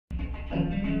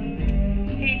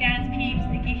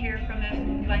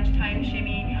lunchtime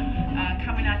shimmy,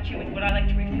 coming at you with what I like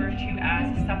to refer to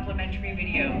as a supplementary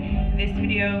video. This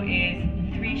video is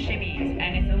 3 shimmies,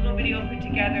 and it's a little video put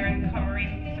together and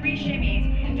covering 3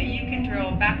 shimmies that you can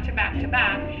drill back to back to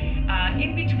back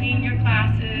in between your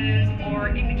classes or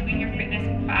in between your fitness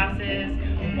classes,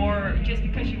 or just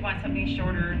because you want something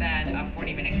shorter than a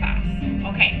 40-minute class.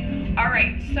 Okay, all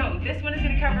right, so this one is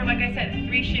going to cover, like I said,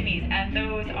 3 shimmies, and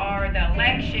those are the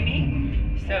leg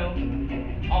shimmy, so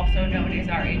also known as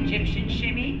our Egyptian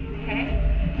shimmy. Okay,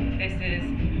 this is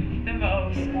the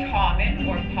most common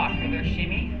or popular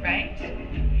shimmy, right?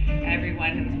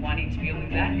 Everyone who's wanting to be able to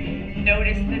do that.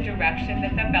 Notice the direction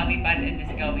that the belly button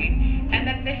is going and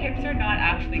that the hips are not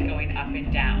actually going up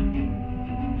and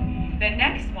down. The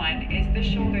next one is the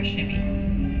shoulder shimmy.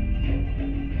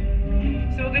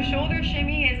 So the shoulder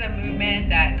shimmy is a movement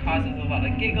that causes a lot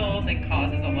of giggles and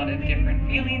causes a lot of different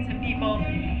feelings in people.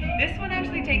 This one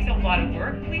actually takes a lot of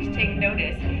work. Please take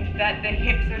notice that the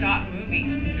hips are not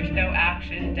moving. There's no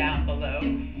action down below.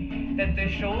 That the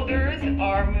shoulders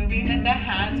are moving, that the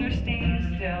hands are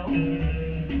staying still.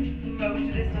 Most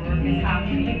of this work is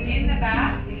happening in the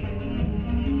back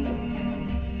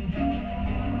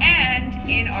and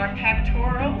in our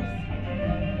pectorals.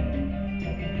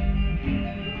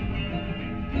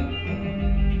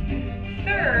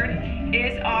 Third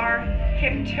is our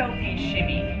hip tilting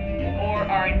shimmy or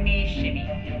our knee shimmy.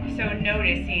 So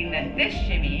noticing that this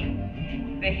shimmy,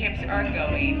 the hips are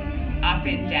going up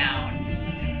and down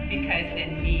because the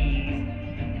knees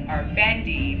are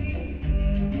bending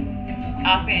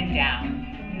up and down,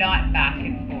 not back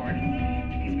and forth,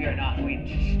 because we are not going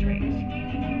to straight.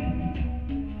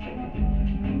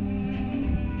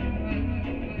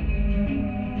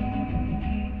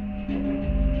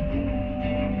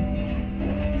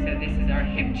 So this is our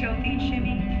hip tilting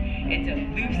shimmy. It's a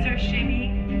looser shimmy.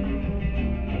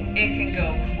 It can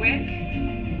go quick,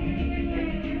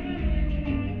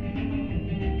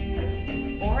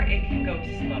 or it can go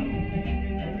slow.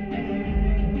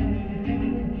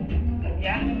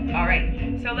 Yeah? All right.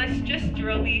 So let's just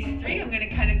drill these 3. I'm going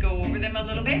to kind of go over them a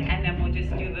little bit, and then we'll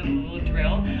just do the little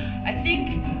drill. I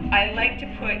think I like to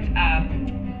put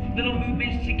little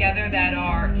movements together that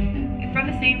are from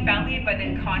the same family, but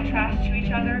in contrast to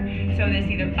each other. So this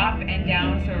either up and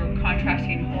down, so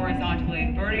contrasting horizontally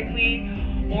and vertically,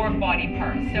 or body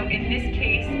parts. So in this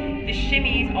case, the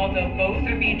shimmies, although both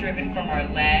are being driven from our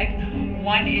leg,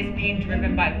 one is being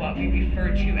driven by what we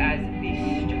refer to as the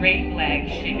straight leg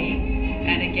shimmy.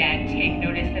 And again, take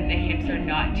notice that the hips are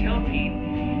not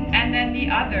tilting. And then the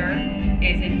other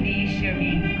is a knee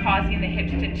shimmy, causing the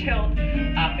hips to tilt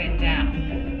up and down.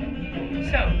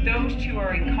 So those 2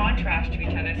 are in contrast to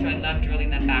each other, so I love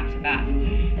drilling them back to back.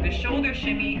 The shoulder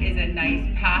shimmy is a nice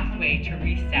pathway to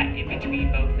reset in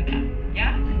between both of them.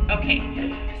 Yeah? Okay,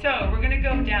 so we're going to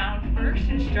go down first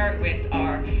and start with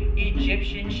our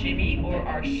Egyptian shimmy, or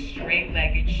our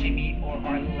straight-legged shimmy, or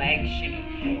our leg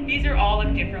shimmy. These are all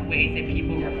of different ways that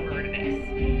people refer to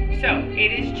this. So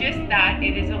it is just that,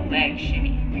 it is a leg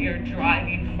shimmy. We are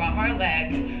driving from our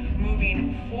legs,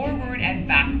 moving forward and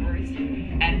backwards,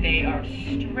 and they are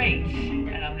straight.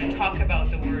 And I'm going to talk about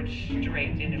the word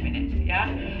straight in a minute, yeah?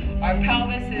 Our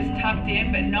pelvis is tucked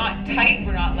in, but not tight.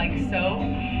 We're not like so.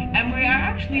 And we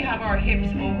actually have our hips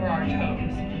over our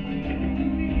toes.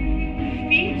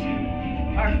 Feet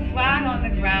are flat on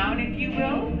the ground, if you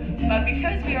will, but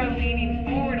because we are leaning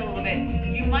forward a little bit,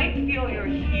 you might feel your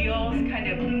heels kind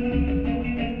of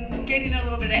getting a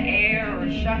little bit of air or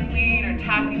shuffling or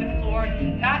tapping the floor.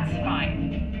 That's fine.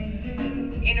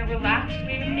 In a relaxed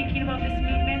way of thinking about this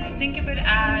movement, think of it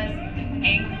as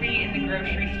angry in the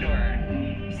grocery store.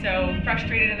 So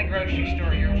frustrated in the grocery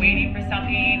store, you're waiting for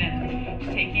something and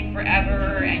it's taking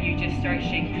forever and you just start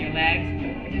shaking your legs.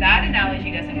 If that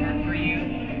analogy doesn't work for you,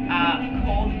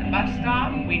 cold at the bus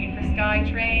stop, waiting for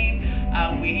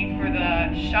SkyTrain, waiting for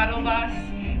the shuttle bus,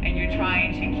 and you're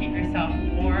trying to keep yourself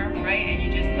warm, right? And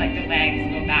you just let your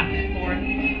legs go back and forth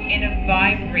in a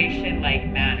vibration-like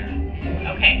manner.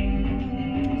 Okay.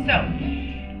 So,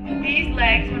 these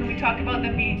legs, when we talk about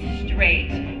them being straight,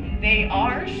 they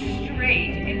are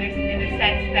straight in the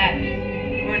sense that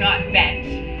we're not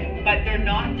bent, but they're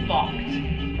not locked,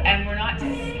 and we're not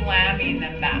slamming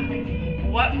them back.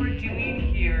 What we're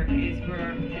doing here is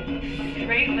we're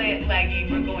straight legging,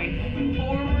 we're going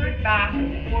forward, back,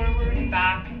 forward,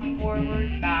 back,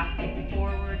 forward, back,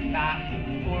 forward, back,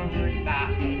 forward, back, forward,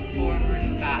 back, forward,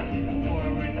 back,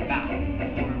 forward, back,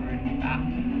 forward,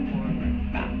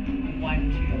 back. 1,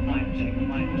 2, 1, 2,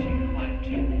 1, 2, 1,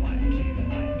 2, 1, 2,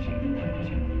 1, 2, 1,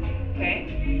 2. Okay?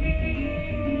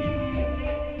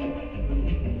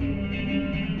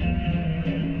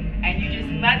 And you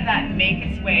just let that make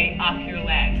its way up your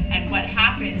legs. And what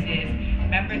happens is,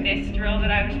 remember this drill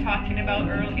that I was talking about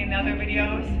early in the other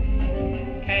videos?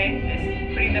 Okay,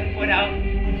 this putting the foot out,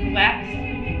 flex,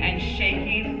 and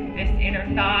shaking this inner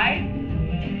thigh.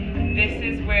 This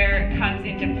is where it comes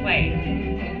into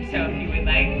play. So if you would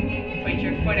like, put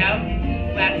your foot out,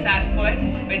 flex that foot,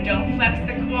 but don't flex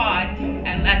the quad,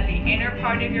 and let the inner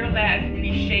part of your leg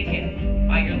be shaken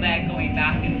by your leg going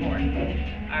back and forth.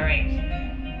 All right,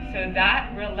 so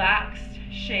that relaxed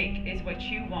shake is what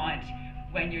you want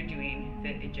when you're doing the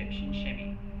Egyptian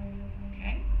shimmy.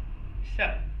 Okay,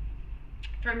 so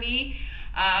for me,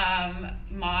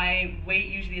 my weight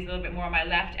usually is a little bit more on my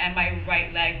left, and my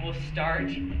right leg will start.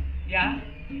 Yeah?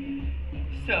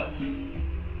 So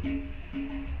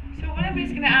what I'm just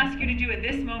going to ask you to do at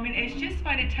this moment is just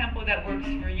find a tempo that works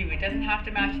for you. It doesn't have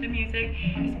to match the music.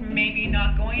 It's maybe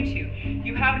not going to.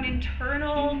 You have an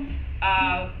internal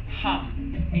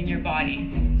hum in your body.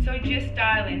 So just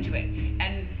dial into it.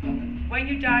 And when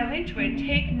you dial into it,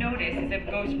 take notice as it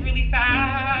goes really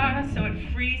fast, so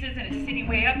it freezes and it's sitting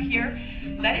way up here.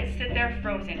 Let it sit there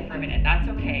frozen for a minute. That's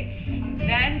okay.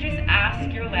 Then just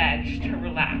ask your legs to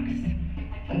relax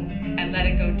and let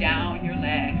it go down your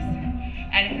legs.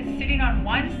 And if it's sitting on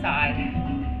one side,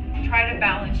 try to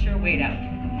balance your weight out.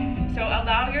 So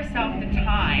allow yourself the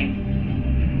time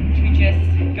to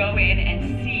just go in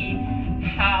and see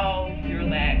how your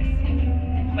legs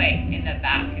play in the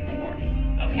back and forth,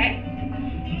 okay?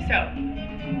 So,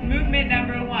 movement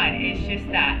number one is just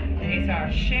that. It's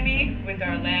our shimmy with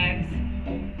our legs.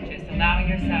 Just allowing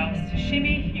yourselves to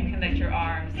shimmy. You can let your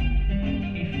arms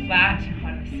be flat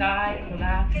on the side,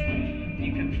 relax.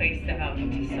 You can place them out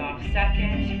to soft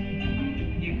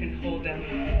second. You can hold them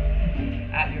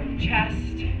at your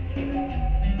chest.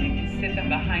 You can sit them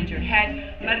behind your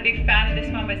head. I'm not a big fan of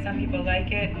this one, but some people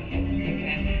like it. You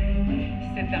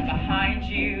can sit them behind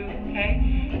you, okay?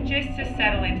 Just to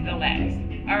settle into the legs.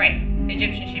 All right,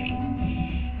 Egyptian shimmy.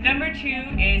 Number two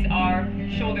is our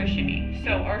shoulder shimmy.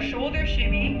 So our shoulder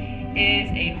shimmy is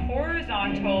a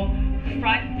horizontal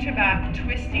front to back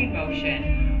twisting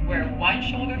motion where one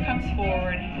shoulder comes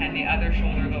forward and the other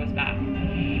shoulder goes back.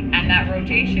 And that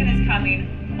rotation is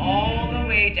coming all the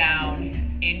way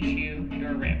down into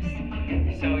your ribs.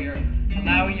 So you're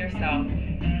allowing yourself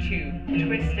to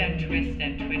twist and twist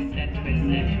and twist and twist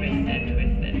and twist and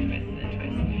twist and twist and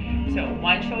twist. So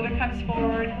one shoulder comes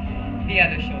forward, the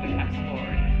other shoulder comes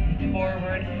forward.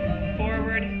 Forward,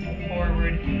 forward,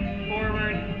 forward,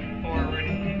 forward, forward,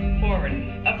 forward.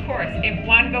 Of course, if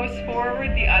one goes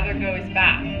forward, the other goes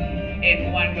back.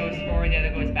 If one goes forward, the other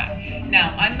goes back.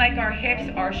 Now, unlike our hips,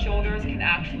 our shoulders can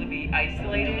actually be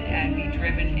isolated and be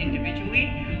driven individually.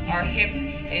 Our hip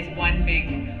is one big,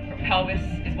 or pelvis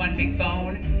is one big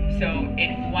bone. So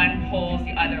if one pulls,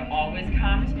 the other always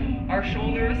comes. Our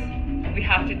shoulders, we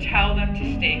have to tell them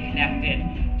to stay connected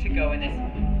to go in this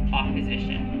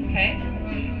opposition, okay?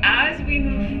 As we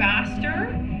move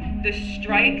faster, the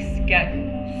strikes get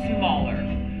smaller,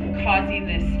 causing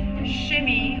this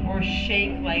shimmy or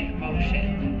shake-like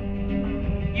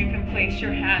motion. You can place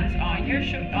your hands on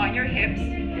your hips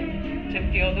to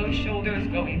feel those shoulders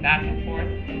going back and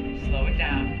forth. Slow it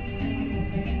down.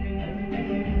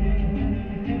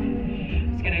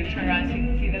 Just going to turn around so you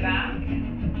can see the back.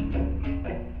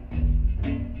 Okay.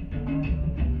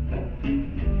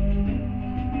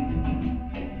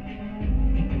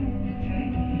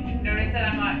 Notice that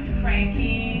I'm not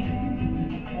cranking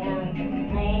or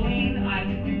rolling. I'm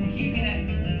keeping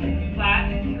it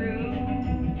flat and through.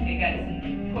 It gets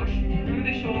pushed through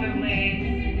the shoulder blades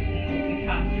to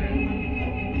come through.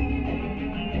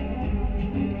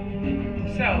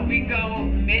 So we go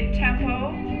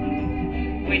mid-tempo,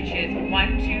 which is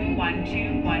 1, 2, 1,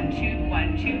 2, 1, 2,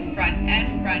 1, 2, front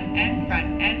and front and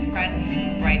front and front,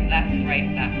 right, left, right,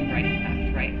 left, right,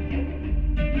 left, right.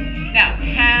 Now,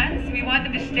 hands, we want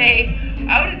them to stay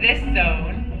out of this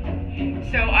zone.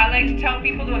 So I like to tell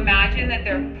people to imagine that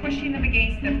they're pushing them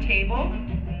against the table,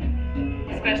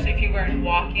 especially if you weren't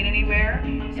walking anywhere.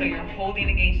 So you're holding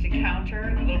against the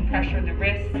counter, a little pressure in the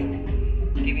wrists,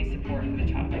 giving support from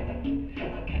the top.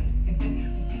 Okay.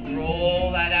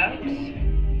 Roll that out.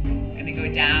 I'm going to go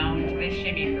down to the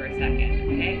shimmy for a second,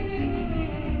 okay?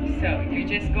 So you're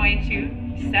just going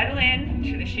to settle in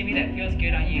to the shimmy that feels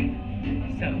good on you.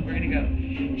 So we're going to go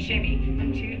shimmy,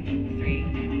 2,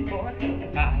 3, 4,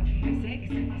 5, 6,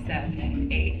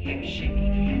 7, 8, hip shimmy,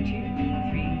 2,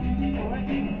 3, 4,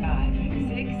 5,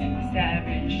 6,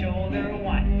 7, shoulder,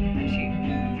 1, 2,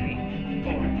 3,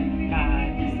 4,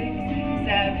 5, 6,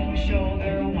 7,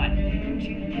 shoulder, 1,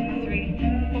 2, 3,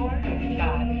 4,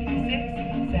 5, 6,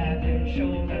 7,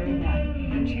 shoulder,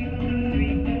 1, 2,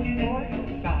 3, 4,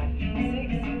 5,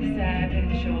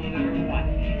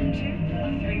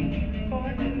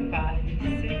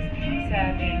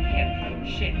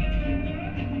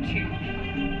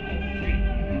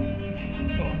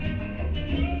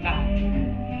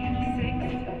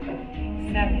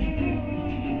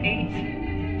 7, 8,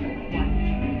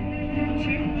 1, 2,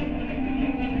 3,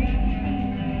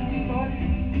 4,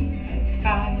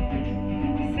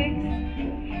 5,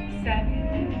 6,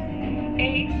 7,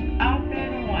 8, up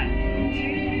and 1,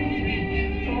 2,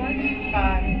 3, 4,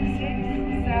 5,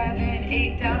 6, 7,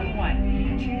 8, down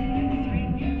 1, 2,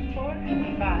 3, 4,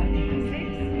 5,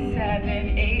 6,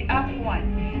 7, 8, up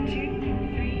 1,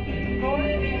 2, 3, 4,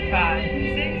 5,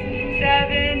 6,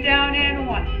 7, down and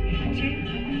 1,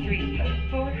 2, 3,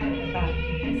 4, 5,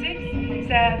 6,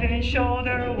 7,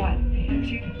 shoulder 1,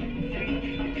 2,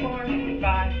 3, 4,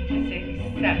 5,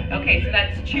 6, 7. Okay, so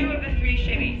that's 2 of the 3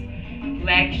 shimmies.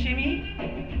 Leg shimmy,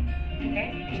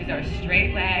 okay, which is our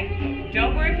straight leg.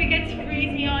 Don't worry if it gets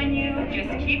freezy on you. Just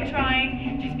keep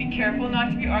trying. Just be careful not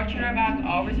to be arching our back.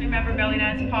 Always remember belly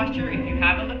dance posture. If you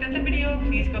haven't looked at the video,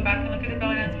 please go back and look at the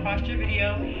belly dance posture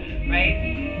video, right?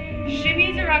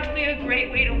 Shimmies are actually a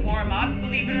great way to warm up,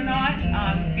 believe it or not,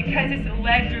 because it's a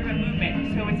leg-driven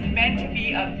movement. So it's meant to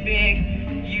be a big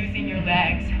using your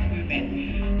legs movement.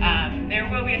 There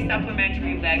will be a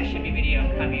supplementary leg shimmy video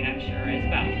coming, I'm sure, as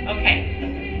well. Okay,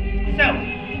 so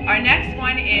our next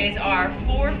one is our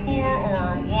 4-4 or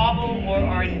our wobble or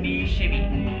our knee shimmy.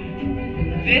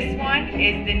 This one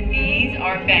is the knees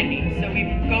are bending. So we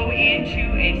go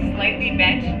into a slightly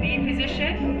bent knee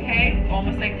position, okay?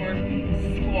 Almost like we're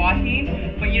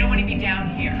squatting, but you don't want to be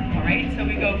down here, all right? So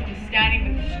we go from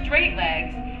standing with straight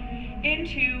legs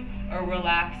into a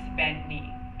relaxed bent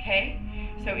knee, okay?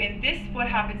 So in this, what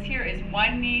happens here is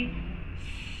one knee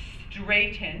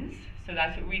straightens, so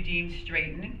that's what we deem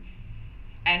straighten,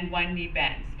 and one knee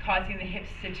bends, causing the hips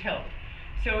to tilt.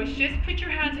 So it's just put your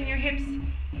hands on your hips,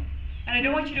 and I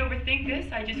don't want you to overthink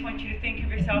this. I just want you to think of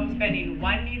yourself as bending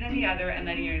one knee then the other and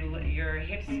letting your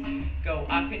hips go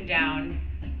up and down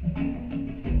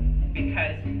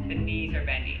because the knees are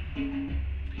bending.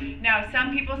 Now,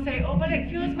 some people say, oh, but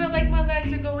it feels like my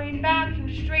legs are going back and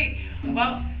straight.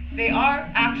 Well, they are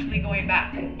actually going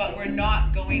back, but we're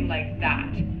not going like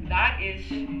that. That is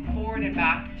forward and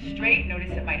back straight.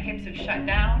 Notice that my hips have shut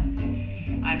down.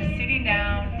 I'm sitting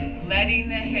down, letting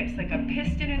the hips, like a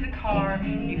piston in the car,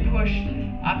 be pushed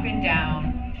up and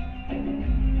down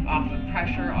off of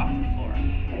pressure off the floor.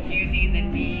 Using the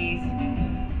knees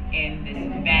in this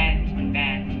bend,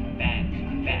 bend,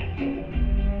 bend, bend.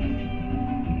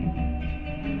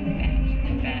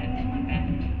 Bend, bend,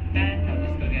 bend, bend. I'll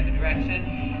just go the other direction.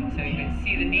 So you can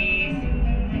see the knees.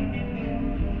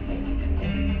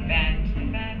 Bend,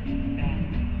 bend, bend, bend.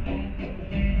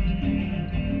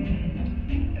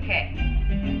 Okay.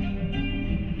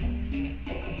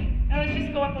 Now let's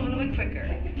just go up a little bit quicker.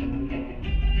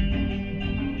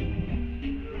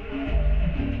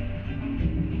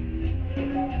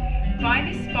 Find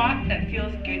a spot that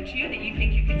feels good to you, that you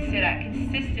think you can sit at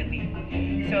consistently.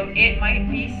 So it might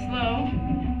be slow.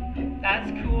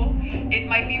 That's cool. It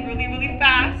might be really, really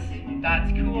fast.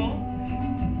 That's cool.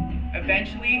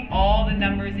 Eventually, all the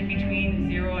numbers in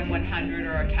between 0 and 100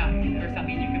 are a count or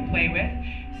something you can play with.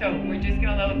 So we're just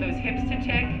going to allow those hips to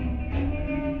tick.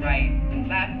 Right,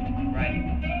 left, right,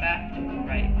 left,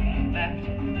 right, left,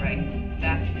 right,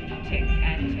 left. Tick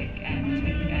and tick and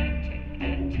tick and tick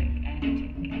and tick and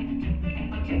tick and tick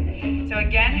and tick. So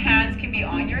again, hands can be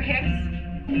on your hips.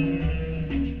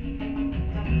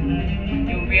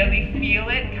 You'll really feel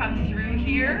it come through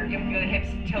here. You'll feel the hips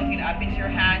tilting up into your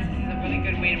hands. This is a really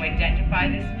good way to identify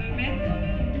this movement.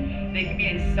 They can be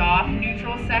in soft,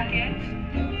 neutral second.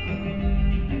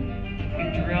 You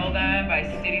can drill them by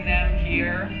sitting them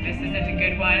here. This isn't a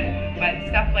good one, but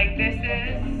stuff like this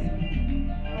is.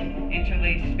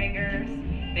 Interlaced fingers.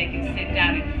 They can sit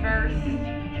down in first.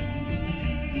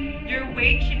 Your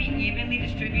weight should be evenly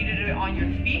distributed on your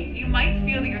feet. You might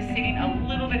feel that you're sitting a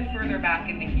little bit further back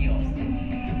in the heels.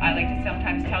 I like to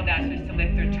sometimes tell dancers to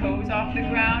lift their toes off the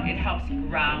ground. It helps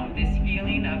ground this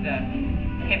feeling of the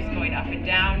hips going up and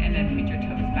down, and then put your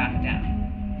toes back down.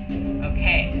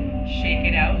 Okay, shake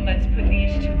it out. Let's put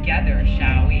these together,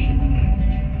 shall we?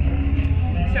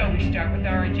 So we start with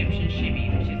our Egyptian shimmy,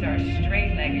 which is our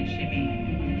straight-legged shimmy.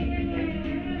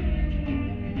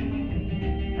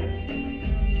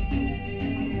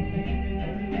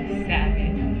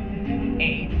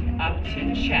 Up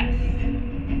to chest.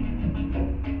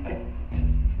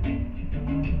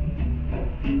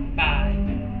 5,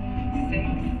 6,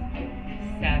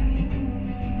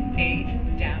 7,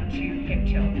 8, down to hip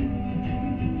tilt.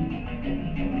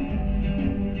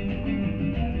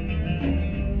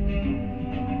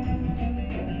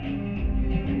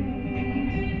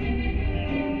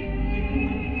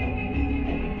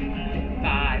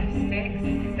 5, 6,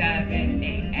 7,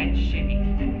 8, and shimmy.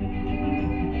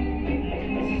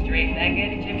 Straight leg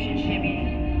straight-legged Egyptian shimmy.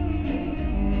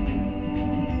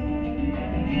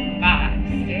 5,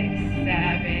 6,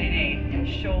 7, 8.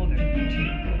 Shoulder. 2,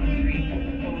 3,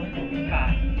 4,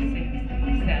 5, 6,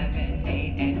 7,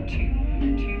 8, and 2,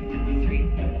 2, 3,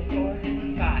 4,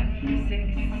 5, 6,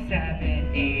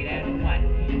 7, 8, and 1,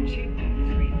 2,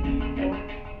 3, 4,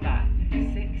 5,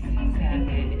 6,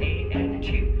 7, 8, and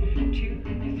 2, 2,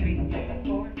 3,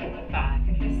 4, 5,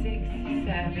 6,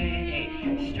 7, 8.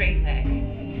 Straight leg.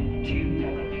 2,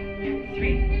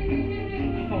 3,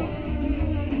 4,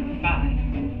 5,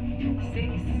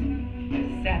 6,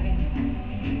 7,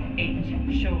 8.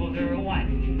 Shoulder. 1,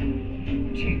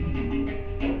 2,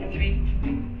 3,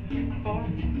 4,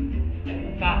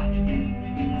 5,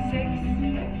 6,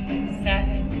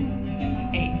 7,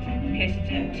 8.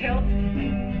 Piston tilt.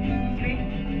 3,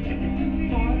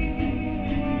 4,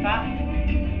 5,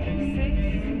 6,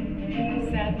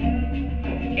 7,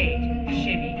 8.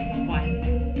 Shimmy. 1,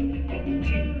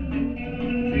 2,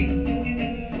 3,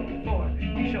 4.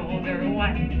 Shoulder.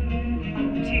 1,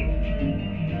 2,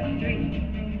 3,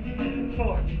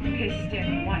 4. Piston.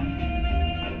 1,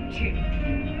 2,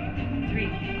 3,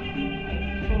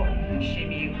 4.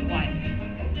 Shimmy. 1,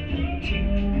 2,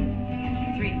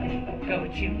 3. Go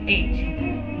to 8,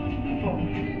 4,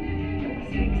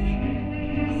 6,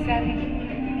 7,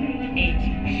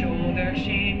 8. Shoulder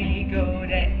shimmy. Go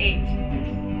to 8,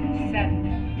 7,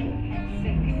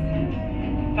 6,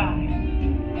 5,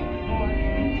 4,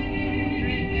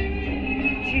 3,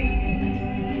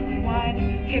 2, 1.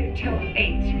 Hip tilt.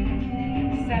 8,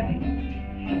 7,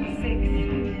 6,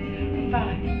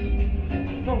 5,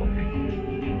 4,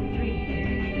 3,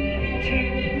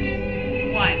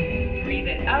 2, 1. Breathe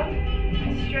it out.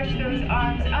 Stretch those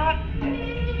arms up.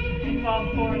 Fall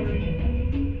forward.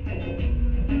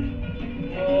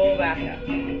 Roll back up.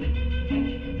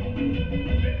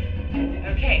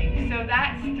 Okay, so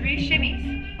that's 3 shimmies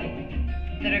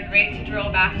that are great to drill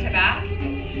back to back.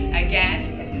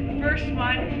 Again, first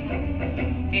one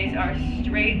is our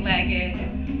straight-legged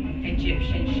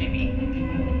Egyptian shimmy.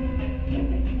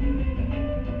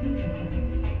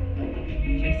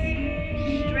 Just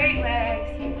straight legs,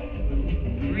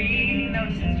 breathing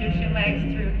those Egyptian legs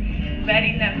through,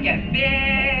 letting them get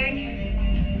big.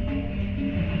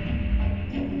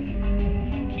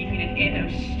 Keeping it in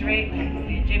those straight legs,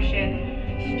 the Egyptian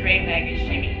straight-legged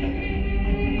shimmy.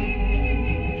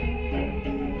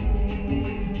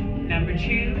 Number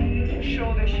 2,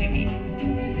 shoulder shimmy.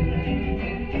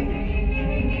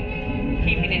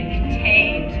 Keeping it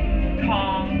contained,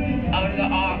 calm, out of the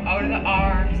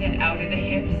arms and out of the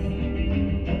hips.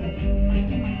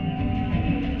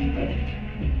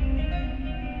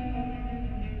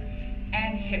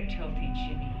 And hip tilting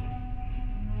shimmy.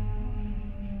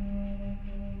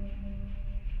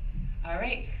 All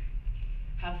right,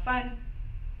 have fun.